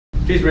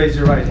Please raise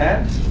your right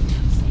hand.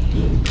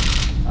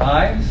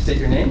 I state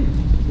your name.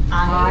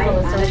 I,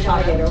 Hurtado and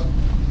Caballero,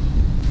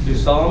 Do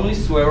solemnly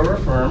swear or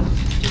affirm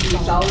do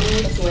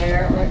solemnly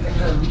swear or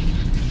affirm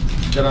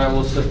that I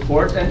will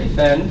support and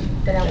defend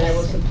that I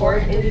will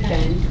support and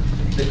defend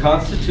the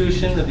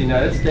Constitution of the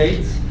United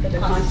States, the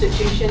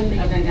Constitution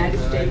of the United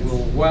that I States,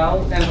 will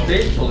well and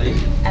faithfully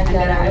and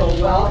that I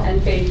will well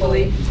and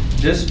faithfully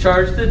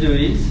discharge the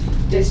duties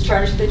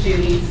discharge the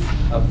duties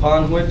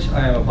upon which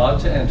I am about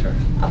to enter.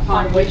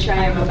 upon which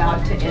I am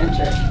about to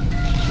enter.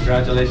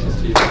 Congratulations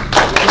to you.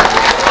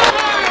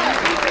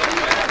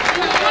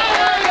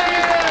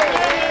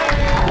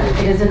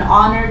 It is an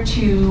honor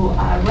to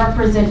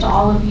represent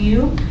all of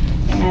you,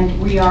 and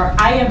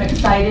I am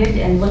excited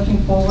and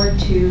looking forward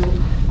to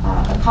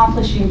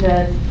accomplishing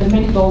the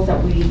many goals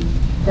that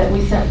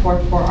we set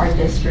forth for our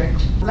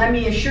district. Let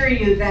me assure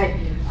you that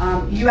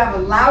you have a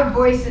loud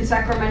voice in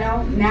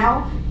Sacramento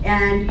now,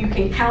 and you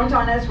can count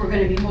on us. We're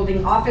going to be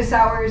holding office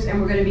hours,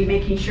 and we're going to be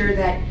making sure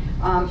that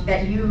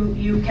that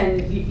you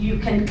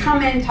can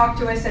come in, talk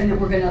to us, and that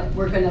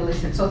we're going to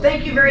listen. So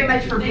thank you very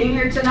much for being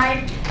here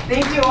tonight.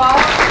 Thank you all.